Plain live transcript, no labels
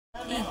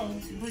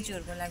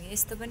बुजुहरूको लागि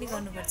यस्तो पनि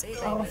गर्नुपर्छ है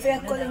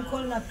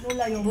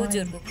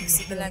बुजुहरूको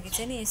खुसीको लागि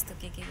चाहिँ नि यस्तो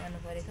के गर्नु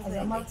परेको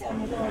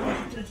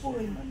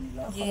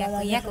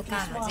यहाँको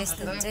कामहरू चाहिँ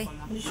यस्तो हुन्छ है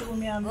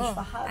हो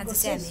आज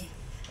चाहिँ हामी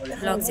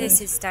भ्लग चाहिँ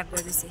यसरी स्टार्ट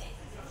गर्दैछ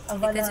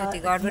एकैचोटि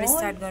घरबाट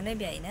स्टार्ट गर्नै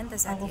भ्याइन नि त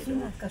साथीहरू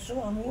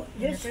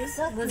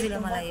बुझीले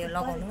मलाई यो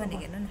लगाउनु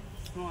भनेको हेर्नु न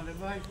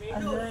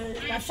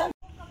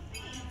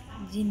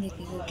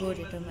जिन्दगीको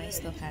गोरेटोमा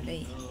यस्तो खाँदै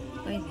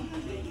कहिले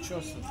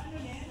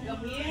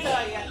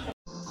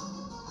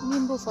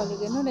निम्बु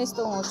फलेको हेर्नु न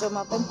यस्तो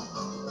होचोमा पनि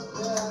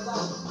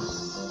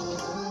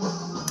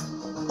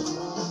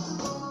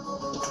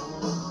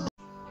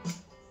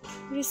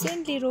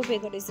रिसेन्टली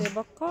रोपेको रहेछ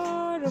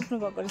भर्खर रोप्नु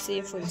भएको रहेछ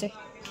यो फुल चाहिँ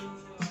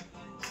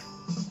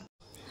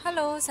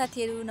हेलो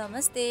साथीहरू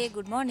नमस्ते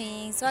गुड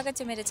मर्निङ स्वागत छ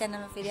मेरो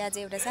च्यानलमा फेरि आज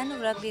एउटा सानो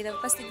भ्लग लिएर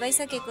उपस्थित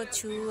भइसकेको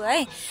छु है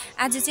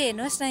आज चाहिँ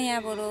हेर्नुहोस् न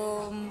यहाँबाट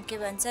के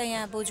भन्छ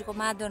यहाँ बोजूको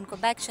मादवनको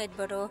ब्याक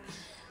साइडबाट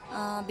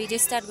भिडियो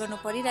स्टार्ट गर्नु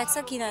परिरहेको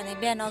छ किनभने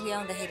बिहान अघि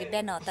आउँदाखेरि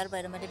बिहान हतार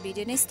भएर मैले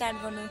भिडियो नै स्टार्ट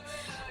गर्नु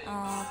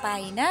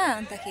पाइनँ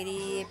अन्तखेरि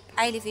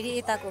अहिले फेरि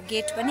यताको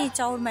गेट पनि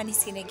चौरमा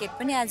निस्किने गेट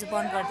पनि आज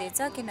बन्द गरिदिएछ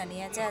किनभने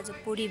यहाँ चाहिँ आज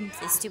पुरिम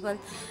फेस्टिभल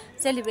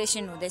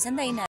सेलिब्रेसन हुँदैछ नि त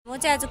यिनीहरू म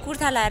चाहिँ आज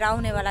कुर्ता लाएर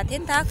आउनेवाला थिएँ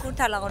नि त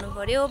कुर्ता लगाउनु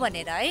पर्यो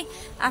भनेर है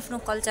आफ्नो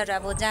कल्चर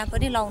अब जहाँ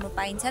पनि लाउनु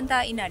पाइन्छ नि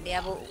त यिनीहरूले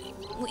अब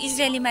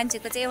इजरायली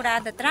मान्छेको चाहिँ एउटा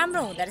आदत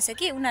राम्रो हुँदो रहेछ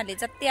कि उनीहरूले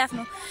जति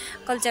आफ्नो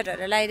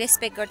कल्चरहरूलाई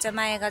रेस्पेक्ट गर्छ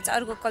माया गर्छ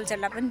अर्को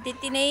कल्चरलाई पनि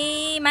त्यति नै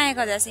माया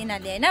गर्छ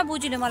यिनीहरूले होइन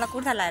बुजूले मलाई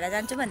कुर्ता लाएर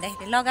जान्छु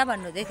भन्दाखेरि लगा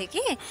भन्नुहुँदै थियो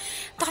कि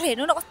तर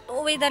हेर्नु न कस्तो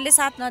वेदरले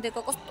साथ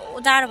नदिएको कस्तो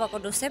जाडो भएको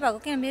ढुस्सै भएको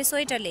किन मेरो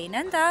स्वेटर ल्याइन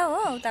नि त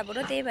हो उताबाट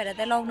त्यही भएर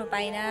त लाउनु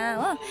पाइनँ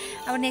हो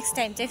अब नेक्स्ट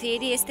टाइम चाहिँ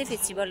फेरि यस्तै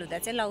फेस्टिभल हुँदा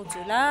चाहिँ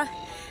लाउँछु ल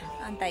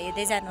अन्त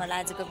हेर्दै जानु होला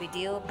आजको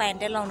भिडियो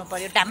प्यान्टै लाउनु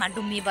पर्यो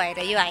डामाडुम्मी भएर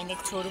यो हाइनेक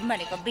छोडौँ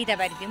भनेको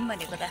बिदाबारी दिउँ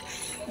भनेको त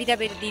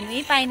बिदाबारी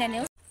दिनै पाइनँ नि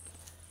हो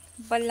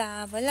बल्ल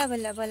बल्ल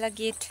बल्ल बल्ल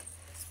गेट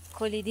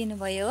खोलिदिनु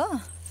भयो हो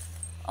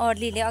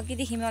अर्लीले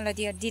अघिदेखि मलाई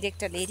त्यो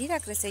डिरेक्टरले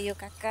हेरिरहेको रहेछ यो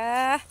काका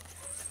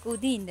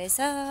कुदी हिँड्दैछ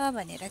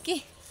भनेर कि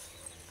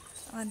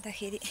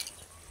अन्तखेरि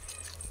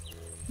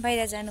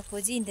बाहिर जानु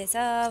खोजी हिँड्दैछ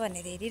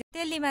भनेर हेरि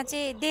दिल्लीमा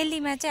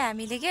चाहिँ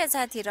हामीले के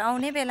साथीहरू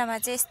आउने बेलामा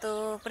चाहिँ यस्तो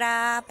पुरा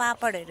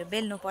पापडहरू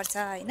बेल्नुपर्छ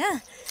होइन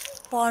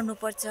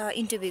पढ्नुपर्छ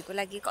इन्टरभ्यूको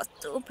लागि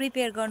कस्तो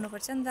प्रिपेयर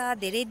गर्नुपर्छ नि त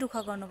धेरै दुःख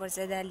गर्नुपर्छ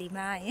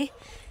दिल्लीमा है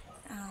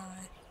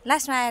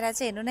लास्टमा आएर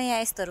चाहिँ हेर्नु न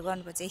यहाँ यस्तोहरू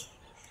गर्नुपर्छ है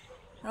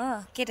हो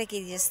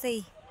केटाकेटी जस्तै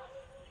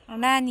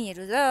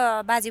नानीहरू र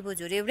बाजे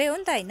बोजूहरू एउटै हो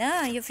नि त होइन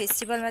यो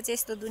फेस्टिभलमा चाहिँ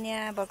यस्तो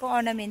दुनियाँभरको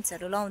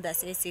अर्नामेन्ट्सहरू लाउँदा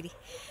चाहिँ यसरी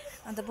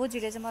अन्त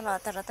बोजूले चाहिँ मलाई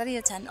हतार हतार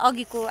यो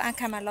अघिको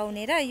आँखामा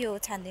लाउने र यो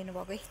छानिदिनु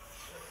भएको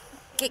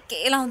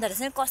के लाउँदो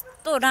रहेछ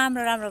कस्तो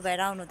राम्रो राम्रो भएर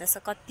आउनु हुँदैछ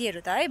कतिहरू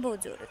त है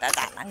बोजूहरू त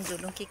झालाङ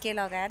झुलुङ के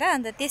लगाएर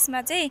अन्त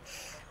त्यसमा चाहिँ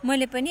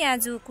मैले पनि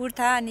आज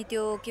कुर्ता अनि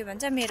त्यो के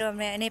भन्छ मेरो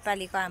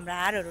नेपालीको हाम्रो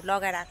हारहरू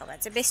लगाएर आएको भए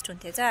चाहिँ बेस्ट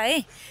हुन्थ्यो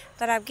है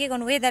तर अब के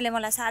गर्नु वेदरले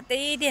मलाई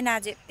साथै दिएन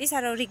आज यति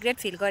साह्रो रिग्रेट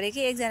फिल गरेँ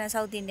कि एकजना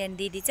साउथ इन्डियन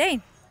दिदी चाहिँ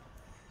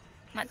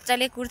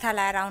मजाले कुर्ता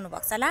लाएर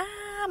आउनुभएको छ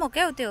लामो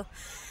क्या हो त्यो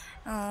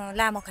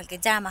लामो खालके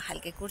जामा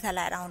खालके कुर्ता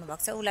लाएर आउनुभएको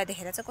छ उसलाई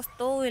देखेर चाहिँ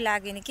कस्तो उयो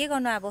लाग्यो नि के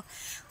गर्नु अब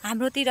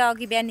हाम्रोतिर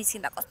अघि बिहान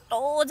निस्किँदा कस्तो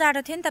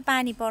जाडो थियो नि त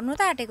पानी पर्नु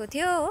त आँटेको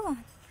थियो हो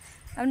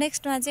अब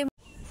नेक्स्टमा चाहिँ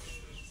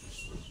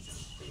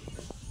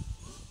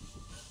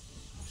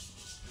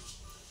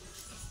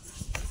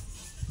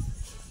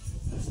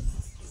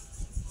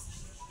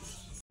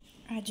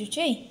आज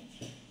चाहिँ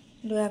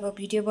लु अब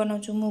भिडियो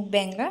बनाउँछु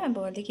मुकब्याङ ल अब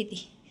अलिकति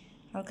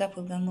हल्का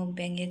फुल्का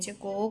मुकब्याङ यो चाहिँ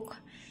कोक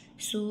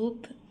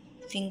सुप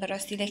फिङ्गर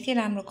अस्ति लेख्थेँ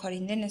राम्रो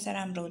खरिँदैन रहेछ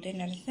राम्रो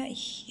हुँदैन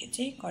रहेछ यो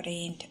चाहिँ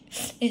करेन्ट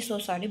यसो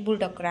सरी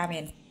बुलडक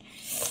रामेन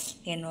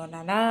हेर्नु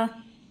होला ल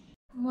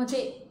म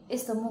चाहिँ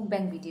यस्तो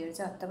मुकब्याङ भिडियोहरू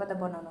चाहिँ हत्ता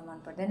बनाउनु मन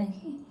पर्दैन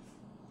कि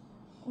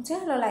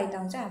उज्यालो लाइट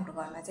आउँछ हाम्रो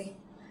घरमा चाहिँ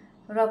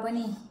र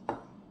पनि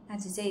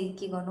आज चाहिँ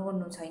के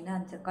गर्नु छैन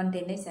अन्त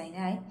कन्टेन्टै छैन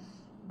है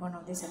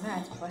बनाउँदैछन्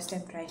आज फर्स्ट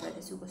टाइम ट्राई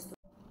गर्दैछु कस्तो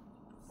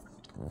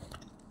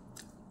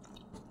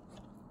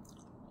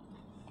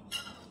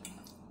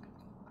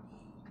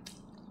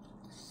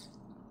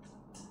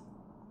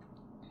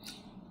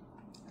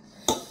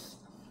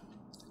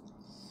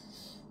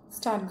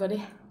स्टार्ट गरेँ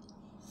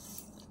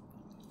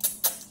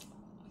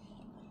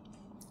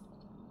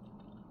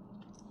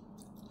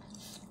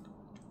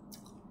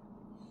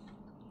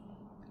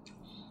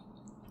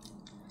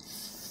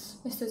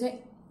यस्तो चाहिँ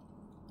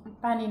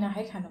पानी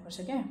नखाइ खानुपर्छ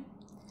क्या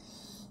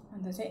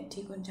अन्त चाहिँ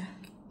ठिक हुन्छ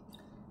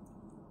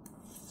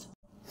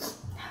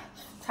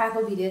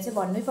खाएको भिडियो चाहिँ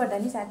भन्नै पर्दा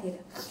नि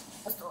साथीहरू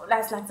कस्तो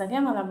लाज लाग्छ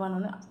क्या मलाई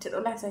बनाउनु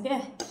अप्ठ्यारो लाग्छ क्या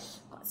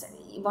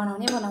कसरी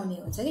बनाउने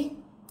हुन्छ कि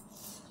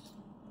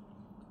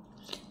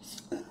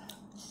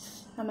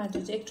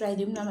टमाटर चाहिँ एक ट्राई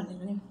दिउँ न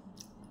भनेको नि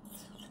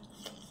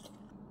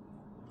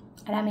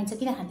रामेन चाहिँ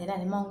किन खाँदैन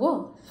भने महँगो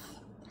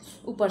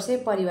ऊपर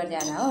चाहिँ परिवार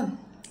ज्यादा हो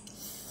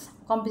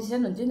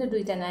कम्पिटिसन हुन्थ्यो नि त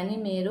दुईटा नानी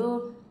मेरो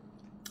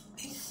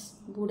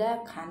बुढा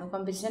खानु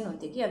कम्पिटिसन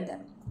हुन्थ्यो कि अन्त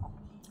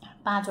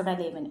 5वटा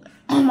ल्यायो भने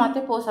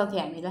मात्रै पोसाउँथ्यो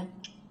हामीलाई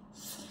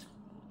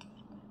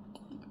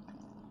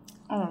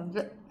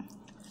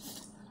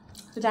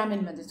रामेन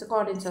भन्दा चाहिँ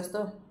करेन्ट जस्तो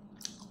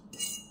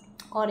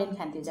करेन्ट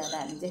खान्थ्यो ज्यादा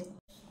हामी चाहिँ।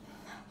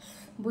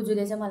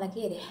 बुजुले चाहिँ मलाई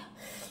के अरे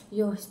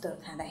यो यस्तो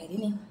खाँदाखेरि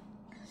नि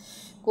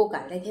कोक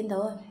हाल्दै थियो नि त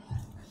हो,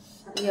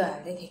 यो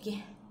हाल्दै थियो कि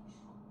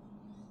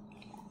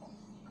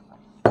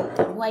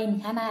वाइन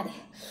खाना अरे।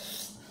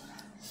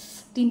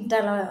 3टा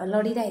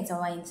लडिरहेको छ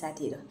वाइन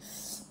साथीहरू,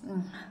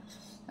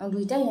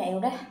 2टा यहाँ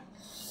एउटा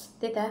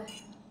त्यता।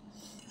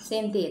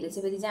 सेन्तेहरू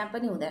चाहिँ फेरि जहाँ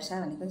पनि हुँदो रहेछ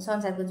भनेको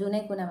संसारको जुनै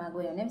कुनामा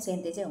गयो भने पनि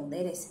सेन्ते चाहिँ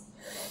हुँदै रहेछ।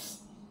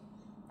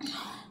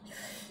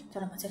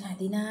 तर म चाहिँ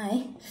खाँदिनँ है,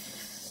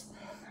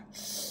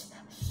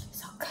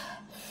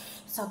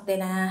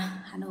 सक्दैन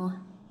खानु।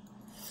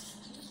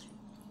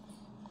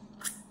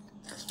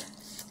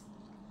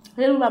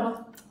 हेरौँ बाबु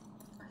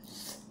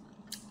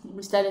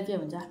बिस्तारै के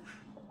हुन्छ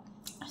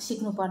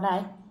सिक्नु पर्ला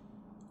है,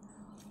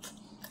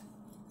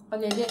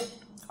 अलिअलि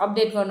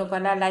अपडेट गर्नु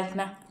पर्ला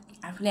लाइफमा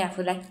आफूले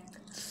आफूलाई।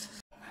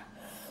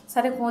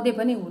 साह्रै खुवाउँदै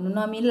पनि हुनु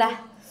नमिल्ला,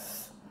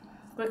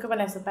 कोही कोही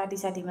बेला यस्तो पार्टी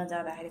साटीमा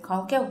जाँदाखेरि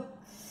खुवाउक्याउ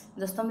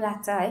जस्तो पनि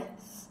लाग्छ है,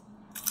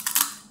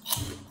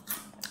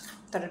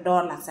 तर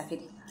डर लाग्छ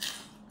फेरि।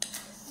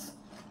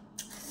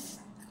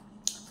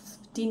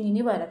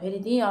 टिनी भएर फेरि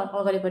नि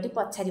अगाडिपट्टि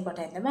पछाडि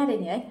पठायो भने त मारे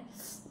नि है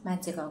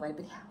मान्छेको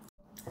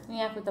अगाडिपट्टि।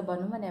 यहाँको त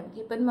भनौँ भने अब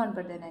केही पनि मन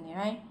पर्दैन नि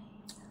है,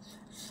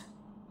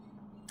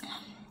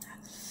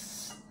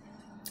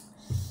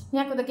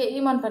 यहाँको त केही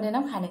मन पर्दैन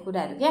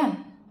खानेकुराहरू क्या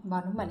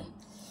भनौँ भने।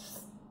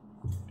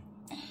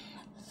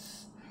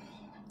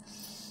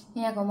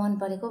 यहाँको मन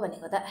परेको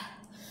भनेको त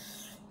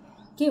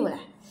के होला,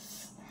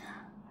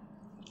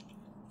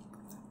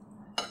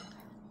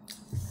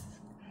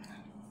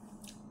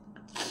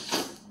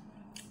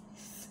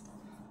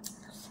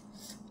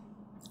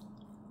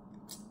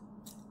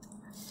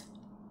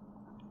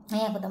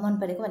 यहाँको त मन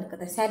परेको भनेको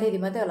त स्यालेरी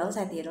मात्रै होला हौ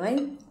साथीहरू है।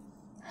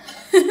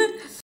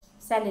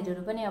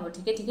 स्यालेरीहरू पनि अब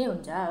ठिकै ठिकै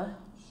हुन्छ हो,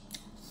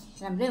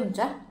 राम्रै हुन्छ।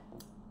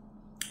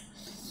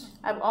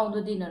 अब आउँदो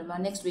दिनहरूमा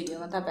नेक्स्ट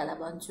भिडियोमा तपाईँहरूलाई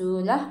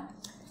भन्छु ल।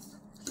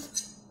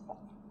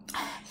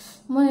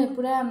 म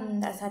पुरा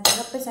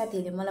सबै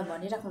साथीहरूले मलाई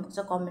भनिराख्नु भएको छ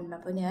कमेन्टमा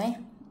पनि है,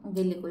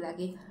 दिल्लीको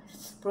लागि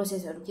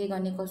प्रोसेसहरू के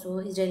गर्ने कसो,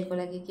 इजरायलको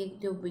लागि के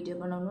त्यो भिडियो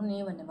बनाउनु नि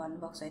भनेर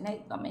भन्नुभएको छ होइन।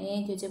 एकदमै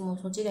त्यो चाहिँ म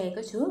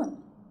सोचिरहेको छु,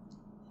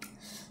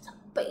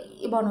 सबै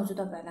बनाउँछु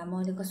तपाईँहरूलाई।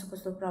 मैले कस्तो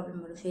कस्तो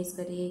प्रब्लमहरू फेस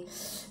गरेँ,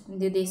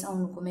 यो देश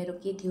आउनुको मेरो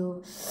के थियो,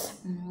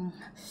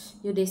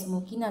 यो देश म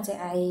किन चाहिँ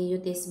आएँ, यो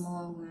देश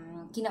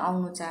म किन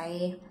आउनु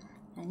चाहेँ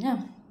होइन,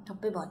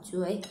 सबै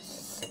भन्छु है।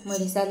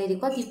 मैले स्यालेरी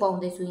कति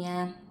पाउँदैछु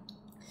यहाँ,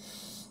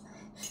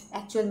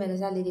 एक्चुअल मेरो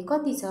स्यालेरी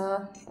कति छ,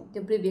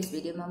 त्यो प्रिभियस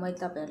भिडियोमा मैले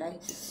तपाईँहरूलाई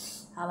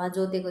हावा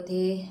जोतेको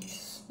थिएँ।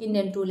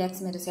 इन्डियन 2 लाख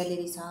मेरो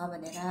स्यालेरी छ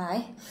भनेर है,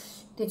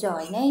 त्यो चाहिँ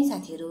होइन है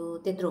साथीहरू।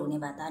 त्यत्रो हुने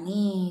भए त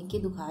नि के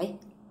दुःख है।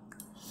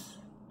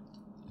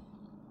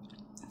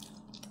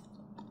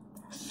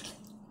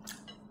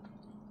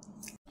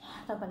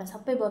 तपाईँलाई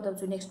सबै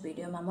बताउँछु नेक्स्ट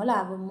भिडियोमा म ल।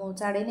 अब म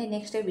चाँडै नै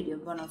नेक्स्टै भिडियो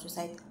बनाउँछु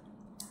सायद,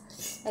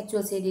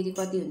 एक्चुअल स्यालेरी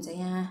कति हुन्छ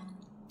यहाँ।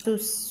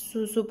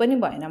 सुसु पनि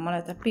भएन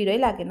मलाई त, पिरै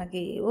लागेन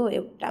के हो,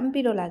 एउटा पनि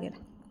पिरो लागेन,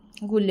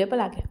 गुलियो पो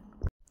लाग्यो।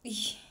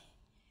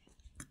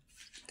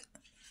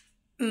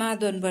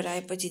 मादवनबाट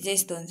आएपछि चाहिँ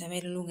यस्तो हुन्छ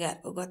मेरो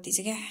लुगाहरूको गति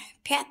चाहिँ क्या,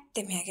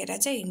 फ्यात्ते फ्याँकेर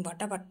चाहिँ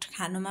भट्टाभट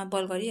खानुमा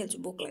बल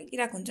गरिहाल्छु। भोक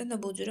लागिरहेको हुन्छ नि त,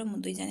 बोजू र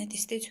म दुईजना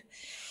त्यस्तै छु।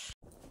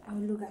 अब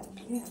लुगाहरू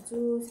धोइहाल्छु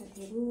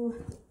साथीहरू।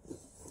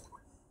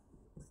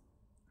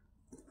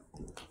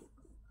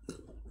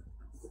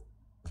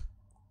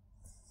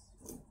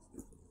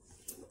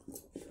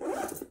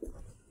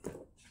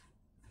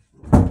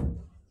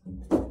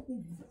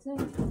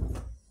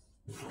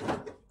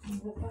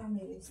 हाम्रो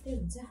कामहरू यस्तै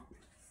हुन्छ,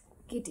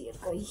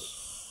 केटीहरूको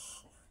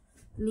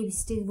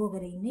लिपस्टिक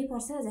बोकेर हिँड्नै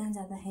पर्छ जहाँ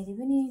जाँदाखेरि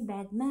पनि,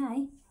 ब्यागमा है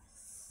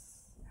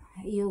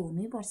यो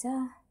हुनैपर्छ।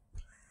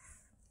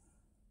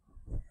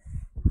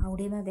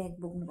 हाउडेमा ब्याग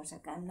बोक्नुपर्छ,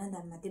 काममा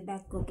दाममा त्यो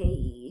ब्यागको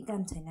केही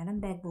काम छैन र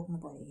ब्याग बोक्नु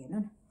पऱ्यो हेर्नु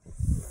न।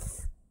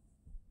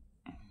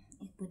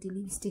 एकपट्टि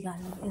लिपस्टिक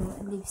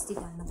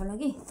हाल्नको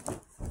लागि,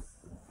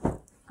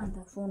 अन्त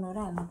फोनहरू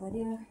हाल्नु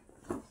पऱ्यो।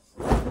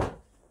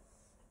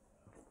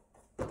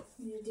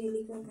 मेरो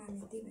डेलीको काम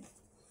यति भयो।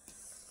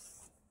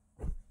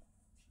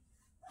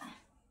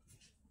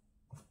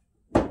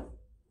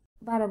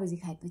 12 बजी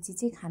खाएपछि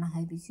चाहिँ खाना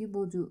खाएपछि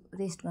बोजू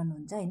रेस्ट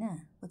गर्नुहुन्छ होइन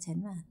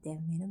ओछ्यानमा, त्यहाँ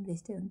मेरो पनि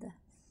रेस्टै हो नि त।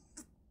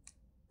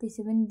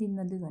 त्यसै पनि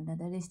दिनमा 2 घन्टा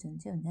त रेस्ट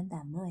हुन्छ नि त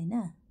हाम्रो होइन,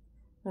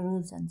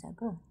 रुल्स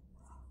अनुसारको।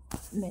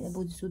 मेरो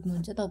बोजू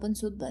सुत्नुहुन्छ त पनि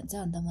सुत भन्छ,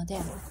 अन्त म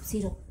चाहिँ अब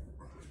सिरप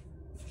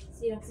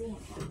चाहिँ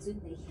खान्छु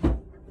नि।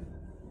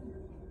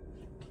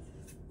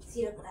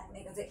 सिरप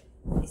राख्नेको चाहिँ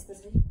यस्तो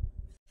चाहिँ।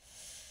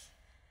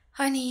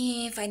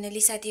 अनि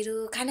फाइनली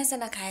साथीहरू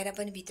खानासाना खाएर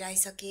पनि भित्र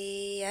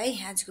आइसकेँ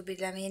है। आजको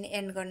भिडियोलाई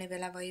एन्ड गर्ने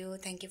बेला भयो।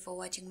 Thank you for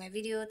watching my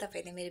video.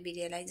 तपाईँहरूले मेरो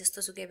भिडियोलाई जस्तो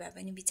सुकै भए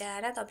पनि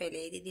बिचारा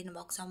तपाईँहरूले हेरिदिनु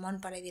भएको छ, मन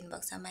पराइदिनु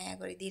भएको छ, माया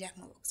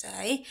गरिदिइराख्नु भएको छ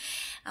है।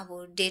 अब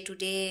डे टु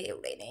डे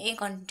एउटै नै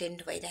कन्टेन्ट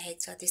भइरहेको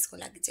छ, त्यसको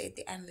लागि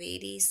चाहिँ आइ एम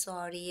भेरी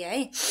सरी है।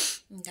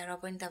 तर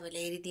पनि तपाईँहरूले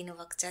हेरिदिनु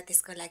भएको छ,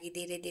 त्यसको लागि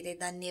धेरै धेरै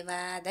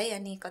धन्यवाद है।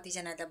 अनि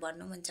कतिजनाले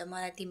भन्नुहुन्छ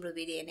मलाई तिम्रो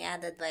भिडियो हेर्ने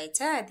आदत भएछ,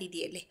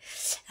 दिदीहरूले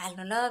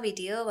हाल्नु ल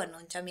भिडियो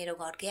भन्नुहुन्छ। मेरो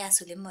घरकै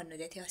आँसुले पनि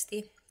भन्नुहुँदै थियो अस्ति,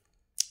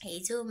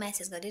 हिजो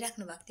मेसेज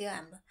गरिराख्नु भएको थियो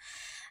हाम्रो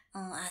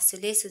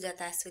आँसुले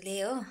सुजाता आँसुले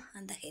हो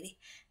अन्तखेरि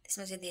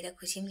त्यसमा चाहिँ धेरै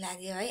खुसी पनि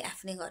लाग्यो है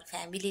आफ्नै घर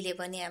फ्यामिलीले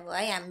पनि अब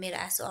है मेरो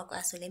आँसु अर्को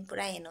आँसुले पनि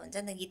पुरा हेर्नुहुन्छ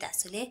नि त गीत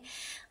आँसुले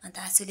अन्त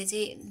आँसुले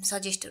चाहिँ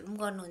सजेस्टहरू पनि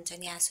गर्नुहुन्छ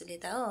नि आँसुले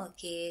त हो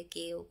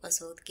के हो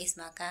कसो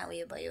केसमा कहाँ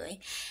उयो भयो है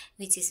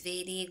which is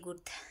very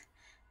good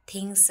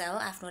things हो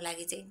आफ्नो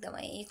लागि चाहिँ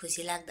एकदमै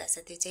खुसी लाग्दछ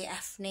त्यो चाहिँ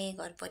आफ्नै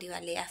घर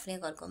परिवारले आफ्नै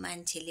घरको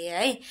मान्छेले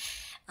है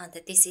अन्त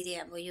त्यसरी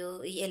अब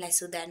यसलाई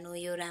सुधार्नु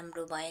यो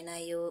राम्रो भएन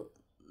यो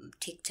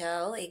ठिक छ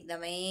हो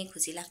एकदमै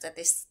खुसी लाग्छ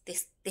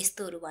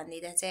त्यस्तोहरू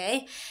भनिदिँदा चाहिँ है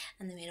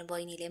अन्त मेरो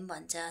बहिनीले पनि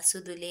भन्छ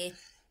सुदुले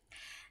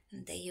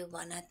अन्त यो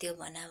भन त्यो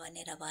भन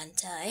भनेर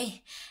भन्छ है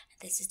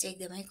त्यसो चाहिँ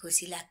एकदमै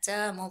खुसी लाग्छ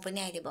म पनि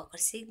अहिले भर्खर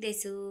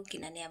सिक्दैछु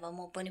किनभने अब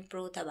म पनि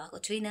प्रो त भएको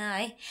छुइनँ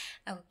है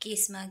अब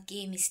केसमा के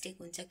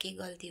मिस्टेक हुन्छ के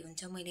गल्ती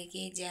हुन्छ मैले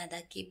के ज्यादा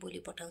के बोली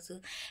पठाउँछु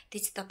त्यो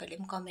चाहिँ तपाईँले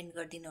पनि कमेन्ट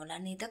गरिदिनु होला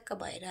नि धक्क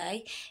भएर है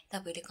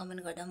तपाईँले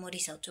कमेन्ट गर्दा म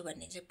रिसाउँछु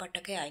भन्ने चाहिँ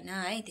पटक्कै होइन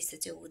है त्यस्तो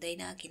चाहिँ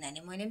हुँदैन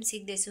किनभने मैले पनि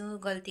सिक्दैछु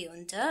गल्ती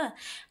हुन्छ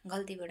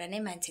गल्तीबाट नै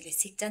मान्छेले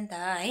सिक्छ नि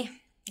त है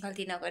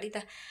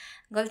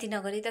गल्ती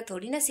नगरी त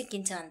थोडी न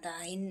सिकिन्छ अन्त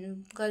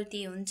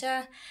गल्ती हुन्छ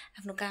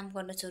आफ्नो काम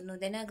गर्न छोड्नु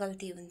हुँदैन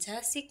गल्ती हुन्छ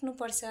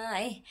सिक्नुपर्छ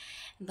है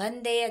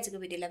भन्दै आजको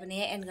भिडियोलाई पनि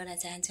एन्ड गर्न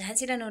चाहन्छु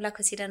हाँसिरहनु होला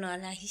खुसी रहनु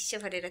होला हिस्सो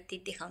भरेर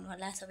तित देखाउनु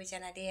होला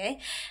सबैजनाले है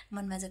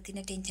मनमा जति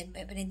नै टेन्सन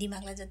भए पनि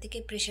दिमागलाई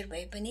जतिकै प्रेसर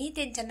भए पनि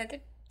टेन्सनलाई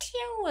त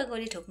ठ्याउ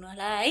गरी ठोक्नु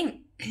होला है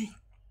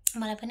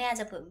मलाई पनि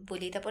आज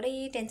भोलि त पुरै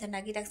टेन्सन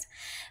लागिरहेको छ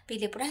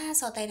पिले पुरा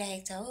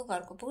सताइरहेको छ हो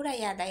घरको पुरा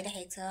याद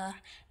आइरहेको छ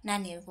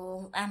नानीहरूको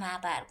आमा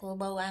आपाहरूको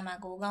बाउ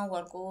आमाको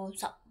गाउँघरको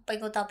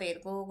सबैको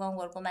तपाईँहरूको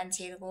गाउँघरको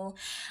मान्छेहरूको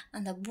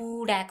अन्त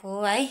बुढाको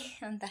है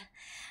अन्त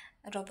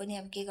र पनि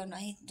अब के गर्नु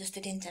है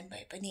जस्तो टेन्सन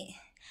भए पनि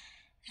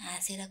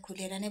हाँसेर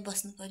खुलेर नै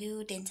बस्नु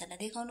पर्यो टेन्सनलाई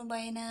देखाउनु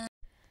भएन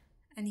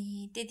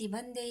अनि त्यति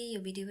भन्दै यो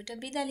भिडियोबाट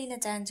बिदा लिन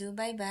चाहन्छु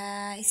by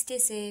by stay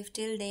safe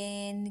till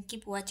then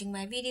keep watching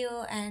my video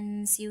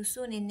and C you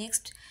soon in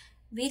next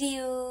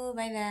video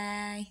by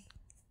by